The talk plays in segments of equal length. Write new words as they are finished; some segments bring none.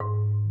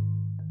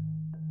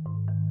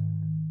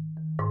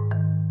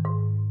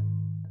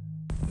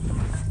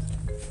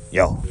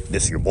Yo,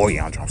 this is your boy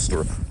Yandrom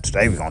Stewart.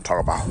 Today we're gonna talk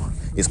about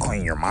is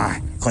clean your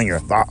mind, clean your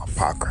thought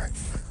pocket.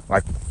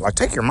 Like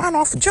take your mind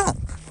off of junk.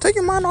 Take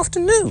your mind off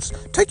the news.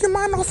 Take your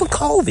mind off of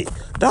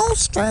COVID. Don't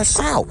stress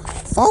out.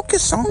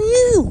 Focus on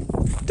you.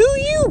 Do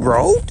you,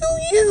 bro? Do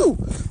you?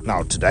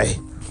 Now today,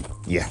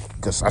 yeah,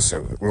 because I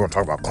said we're gonna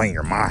talk about clean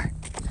your mind.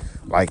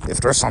 Like,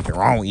 if there's something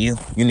wrong with you,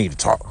 you need to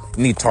talk.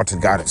 You need to talk to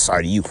the God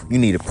inside of you. You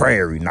need to pray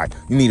every night.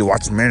 You need to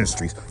watch the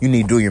ministries. You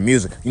need to do your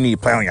music. You need to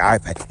play on your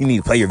iPad. You need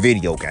to play your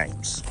video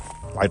games.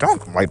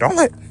 Don't let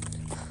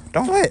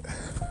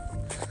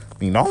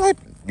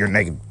your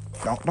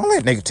don't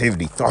let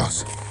negativity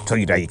thoughts tell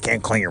you that you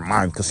can't clean your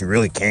mind, because you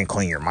really can't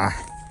clean your mind.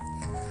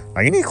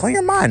 Now, you need to clean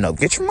your mind up.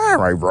 Get your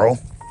mind right, bro.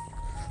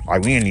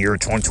 Like, we in the year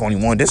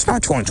 2021. This is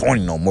not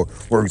 2020 no more.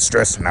 We're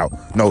stressing out.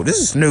 No, this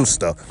is new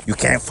stuff. You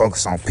can't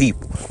focus on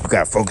people. You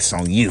gotta focus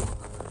on you.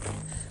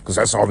 Because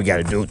that's all we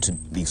gotta do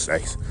these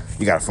days.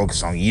 You gotta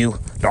focus on you.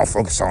 Don't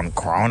focus on the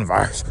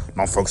coronavirus.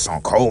 Don't focus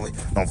on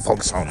COVID. Don't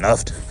focus on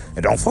nothing.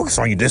 And don't focus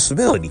on your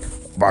disability.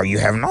 While you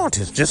having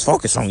autism, just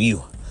focus on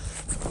you.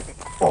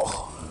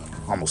 Oh,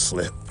 I almost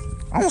slipped.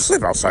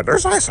 Outside.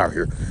 There's ice out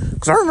here.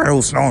 Because I remember it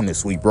was snowing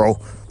this week, bro.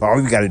 But all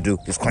you gotta do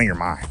is clean your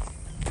mind.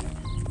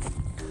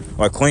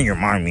 Like, clean your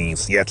mind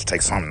means you have to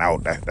take something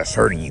out that's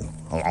hurting you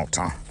a long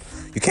time.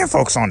 You can't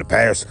focus on the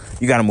past.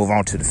 You got to move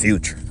on to the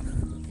future.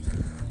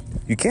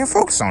 You can't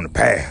focus on the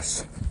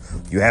past.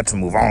 You have to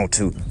move on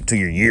to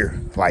your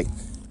year, like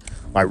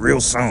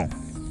real soon.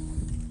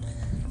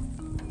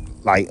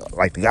 Like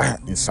the guy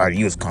inside of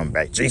you is coming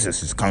back.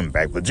 Jesus is coming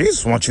back, but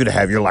Jesus wants you to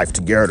have your life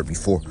together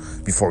before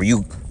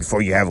you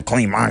have a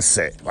clean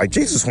mindset. Like,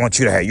 Jesus wants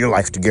you to have your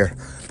life together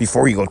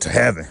before you go to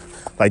heaven.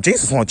 Like,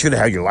 Jesus wants you to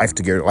have your life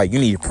together. Like, you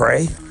need to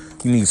pray.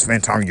 You need to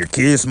spend time with your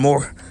kids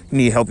more. You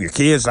need to help your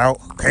kids out.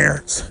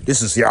 Parents,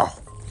 this is y'all.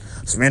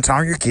 Spend time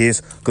with your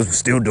kids, because we're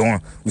still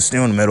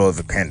in the middle of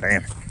a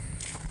pandemic.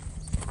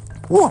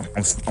 Whoa,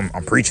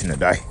 I'm preaching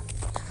today.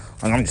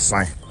 Like, I'm just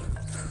saying,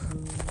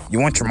 you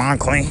want your mind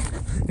clean?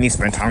 You need to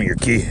spend time with your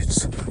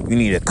kids. You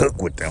need to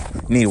cook with them.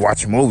 You need to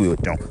watch a movie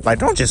with them. Like,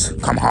 don't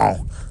just come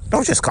home.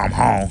 Don't just come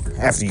home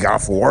after you got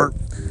off of work.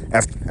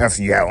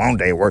 After you had a long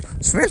day at work,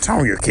 spend time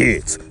with your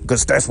kids,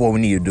 because that's what we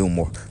need to do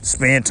more.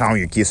 Spend time with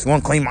your kids. If you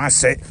want a clean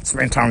mindset,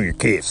 spend time with your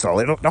kids.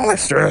 So don't let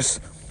stress.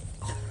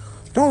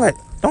 Don't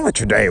let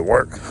your day at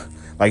work.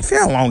 Like, if you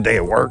had a long day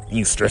at work and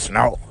you stressing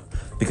out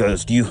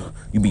because you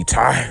be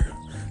tired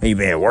and you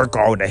been at work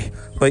all day,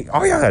 but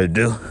all y'all gotta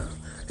do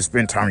is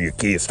spend time with your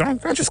kids. Don't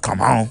just come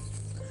home,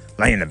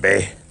 lay in the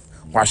bed,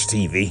 watch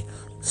TV.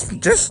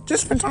 Just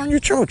spend time with your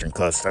children,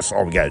 because that's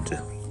all we gotta do.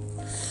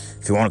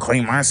 If you want a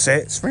clean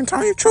mindset, spend time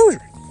with your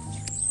children.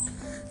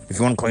 If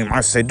you want a clean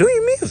mindset, do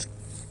your music.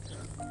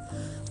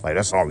 Like,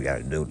 that's all we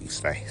gotta do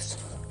these days.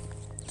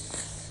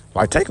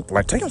 Like take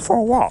them for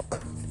a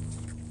walk.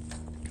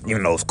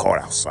 Even though it's cold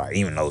outside,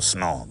 even though it's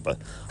snowing. But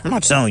I'm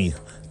not telling you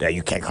that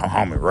you can't come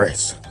home and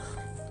rest.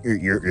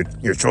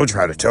 Your children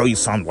try to tell you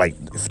something, like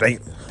if they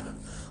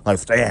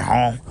at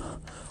home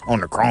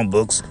on the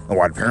Chromebooks, and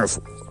while the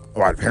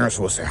parents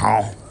was at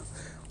home,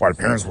 while the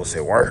parents was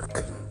at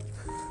work.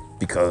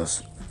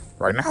 Because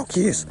right now,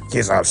 kids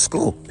out of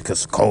school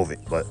because of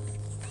COVID,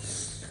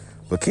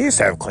 but kids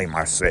have a clean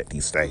mindset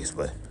these days.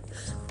 But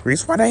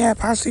reason why they have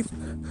positive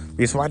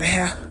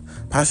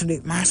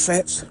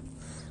mindsets,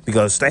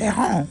 because they at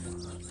home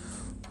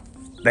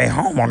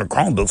on the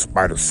Chromebooks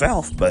by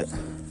themselves. But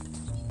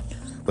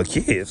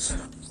kids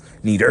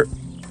need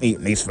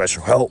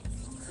special help,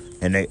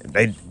 and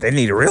they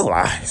need to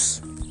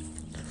realize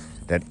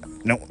that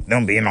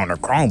them being on their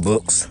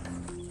Chromebooks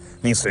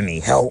means they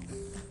need help.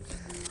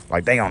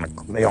 Like, they on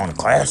the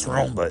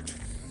classroom, but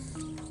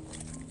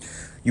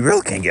you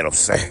really can't get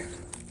upset,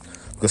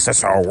 because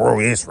that's how our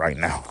world is right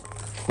now.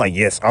 Like,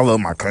 yes, I love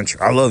my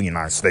country. I love the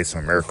United States of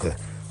America.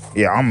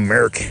 Yeah, I'm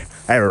American.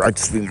 I have a right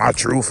to speak my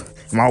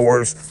truth, my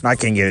words, and I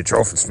can't get in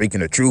trouble for speaking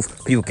the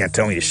truth. People can't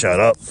tell me to shut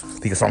up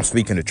because I'm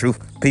speaking the truth.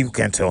 People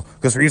can't tell.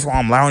 Because the reason why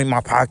I'm allowing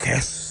my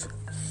podcasts,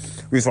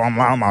 the reason why I'm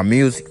allowing my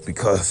music,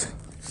 because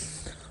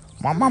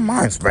my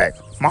mind's back.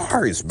 My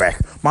heart is back.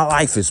 My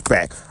life is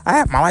back.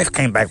 My life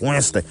came back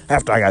Wednesday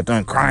after I got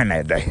done crying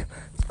that day.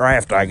 Or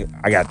after I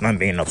got done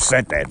being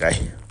upset that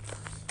day.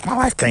 My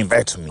life came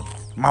back to me.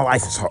 My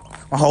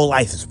whole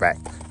life is back.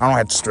 I don't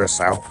have to stress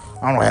out.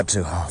 I don't have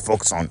to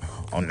focus on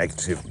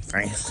negative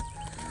things,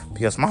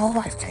 because my whole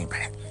life came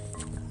back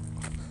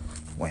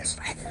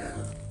Wednesday.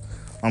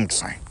 I'm just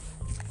saying,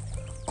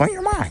 clean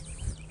your mind.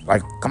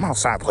 Like, come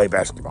outside, play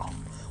basketball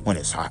when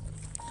it's hot.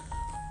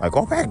 Like,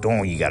 go back doing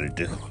what you gotta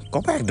do.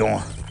 Go back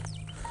doing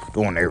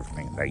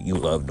everything that you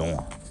love doing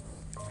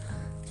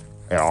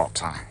at all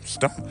times.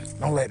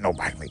 Don't let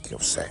nobody make you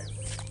upset.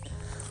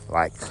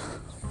 Like,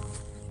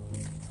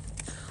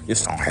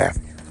 just don't have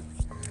it.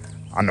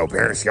 I know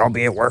parents, y'all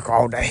be at work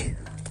all day,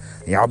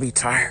 and y'all be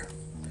tired,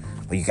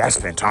 but you gotta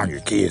spend time with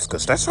your kids,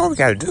 because that's all we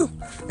gotta do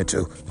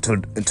until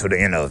the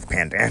end of the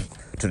pandemic,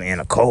 to the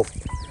end of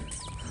COVID.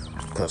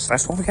 Because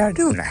that's what we gotta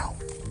do now.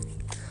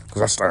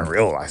 Because I started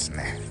realizing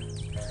that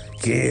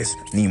kids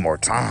need more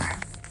time.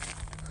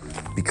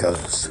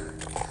 because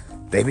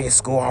they be at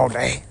school all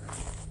day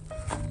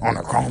on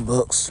their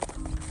Chromebooks,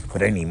 but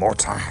they need more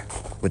time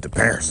with the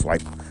parents.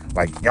 Like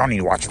y'all need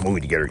to watch a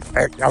movie together.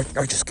 Y'all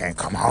just can't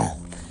come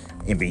home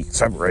and be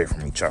separated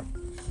from each other.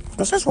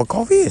 Because that's what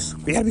COVID is.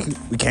 We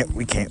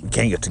can't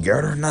get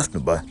together or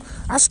nothing, but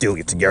I still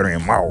get together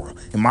in my world.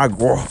 In my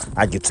world,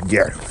 I get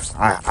together.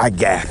 I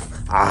gather.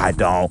 I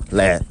don't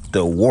let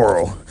the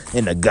world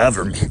and the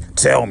government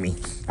tell me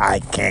I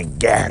can't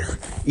gather,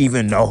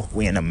 even though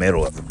we're in the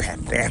middle of a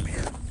pandemic.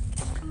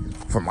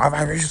 For my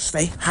vibration to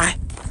stay high,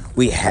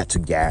 we had to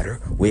gather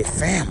with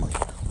family.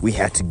 We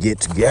had to get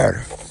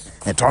together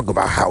and talk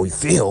about how we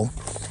feel,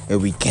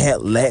 and we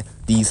can't let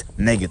these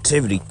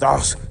negativity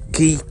thoughts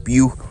keep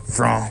you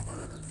from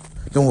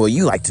doing what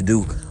you like to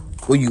do,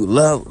 what you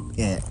love,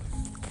 and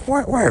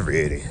wherever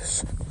it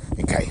is.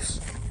 In case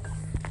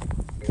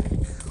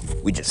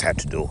we just have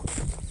to do it.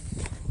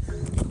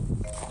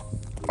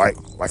 Like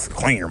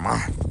clean your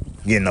mind,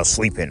 get enough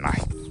sleep at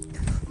night.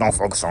 Don't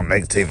focus on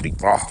negativity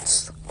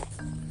thoughts.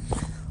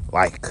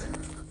 Like,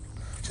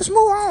 just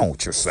move on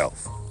with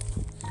yourself.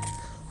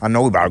 I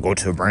know we about to go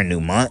to a brand new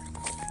month.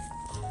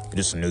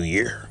 This is a new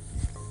year.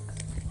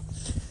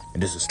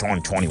 And this is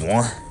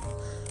 2021.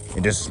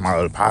 And this is my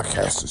other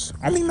podcast.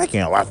 I'm be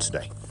making a lot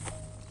today.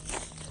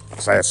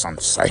 Because I have something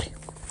to say.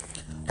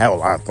 I have a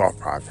lot of thought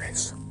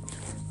progress.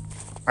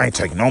 I ain't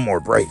taking no more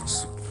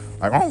breaks.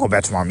 Like, I'm going to go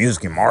back to my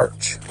music in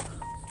March.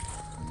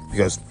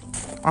 Because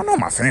I know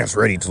my fans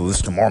ready to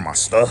listen to more of my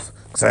stuff.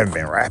 Because I haven't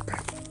been rapping.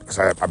 Because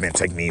I've been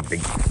taking me a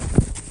big...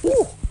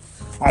 Woo!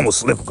 I almost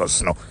slipped because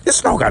of snow. This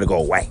snow got to go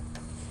away.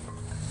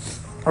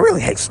 I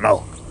really hate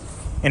snow.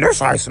 And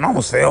there's ice and I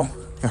almost fell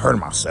and hurt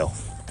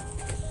myself.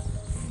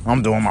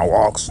 I'm doing my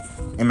walks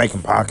and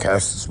making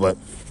podcasts, but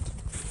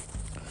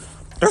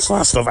there's a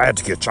lot of stuff I had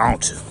to get on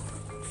to.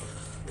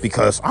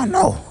 Because I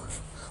know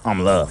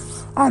I'm loved.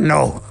 I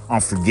know I'm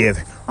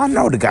forgiven. I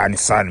know the God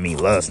inside of me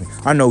loves me.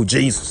 I know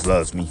Jesus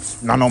loves me.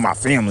 And I know my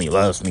family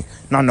loves me.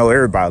 And I know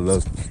everybody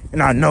loves me.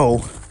 And I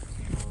know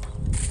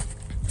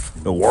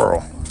the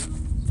world.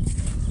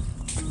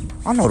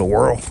 I know the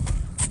world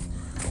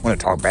want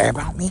to talk bad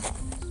about me.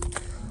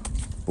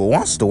 But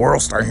once the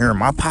world start hearing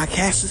my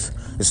podcasts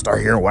and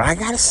start hearing what I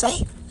got to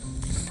say,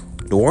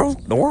 the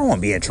world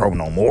won't be in trouble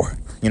no more.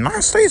 The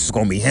United States is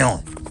going to be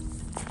healing.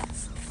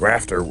 Right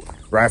after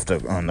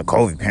the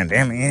COVID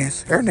pandemic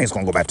ends, everything's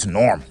going to go back to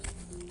normal.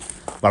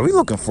 Like, we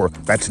looking for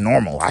back to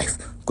normal life.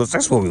 Because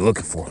that's what we're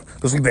looking for.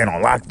 Because we've been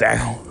on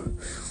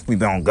lockdown. We've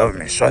been on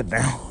government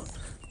shutdown.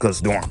 Because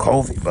during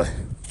COVID. But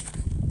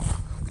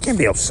we can't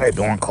be upset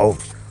during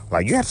COVID.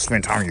 Like, you have to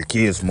spend time with your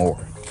kids more.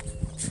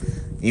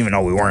 Even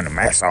though we wearing a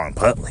mask out in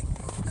public.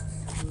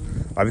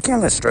 Like, we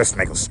can't let stress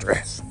make us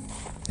stress.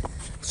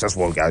 So that's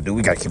what we gotta do.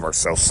 We gotta keep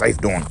ourselves safe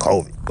during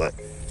COVID. But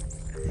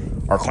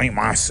our clean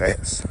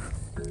mindsets.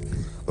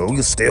 But we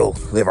can still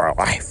live our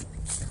life.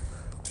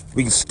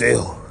 We can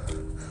still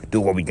do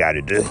what we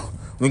gotta do.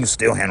 We can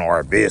still handle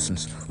our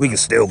business. We can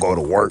still go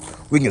to work.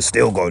 We can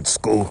still go to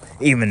school.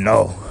 Even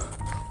though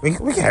we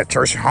can have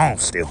church at home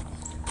still.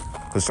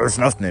 Because there's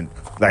nothing,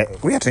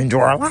 like, we have to enjoy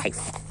our life.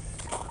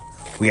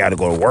 We gotta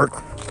go to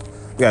work.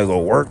 We gotta go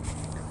to work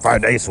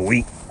 5 days a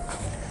week.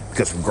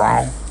 Because we're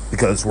grown.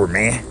 Because we're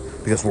man.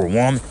 Because we're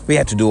woman. We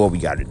have to do what we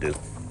gotta do.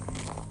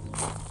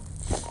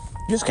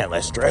 You just can't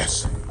let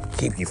stress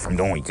keep you from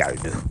doing what you gotta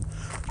do.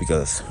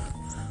 Because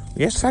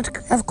you just have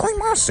to have a clean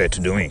mindset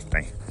to do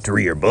anything. To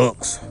read your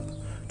books.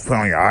 To put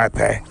on your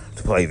iPad.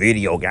 To play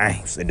video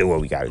games. And do what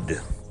we gotta do.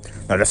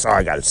 Now, that's all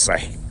I gotta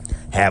say.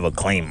 Have a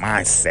clean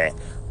mindset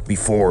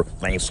before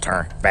things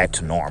turn back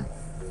to normal.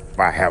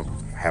 Bye. Have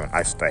a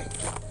nice day.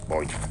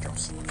 Boy,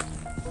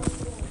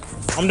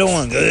 I'm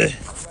doing good.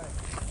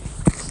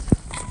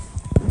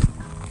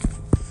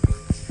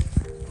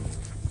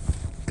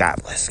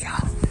 God bless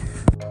y'all.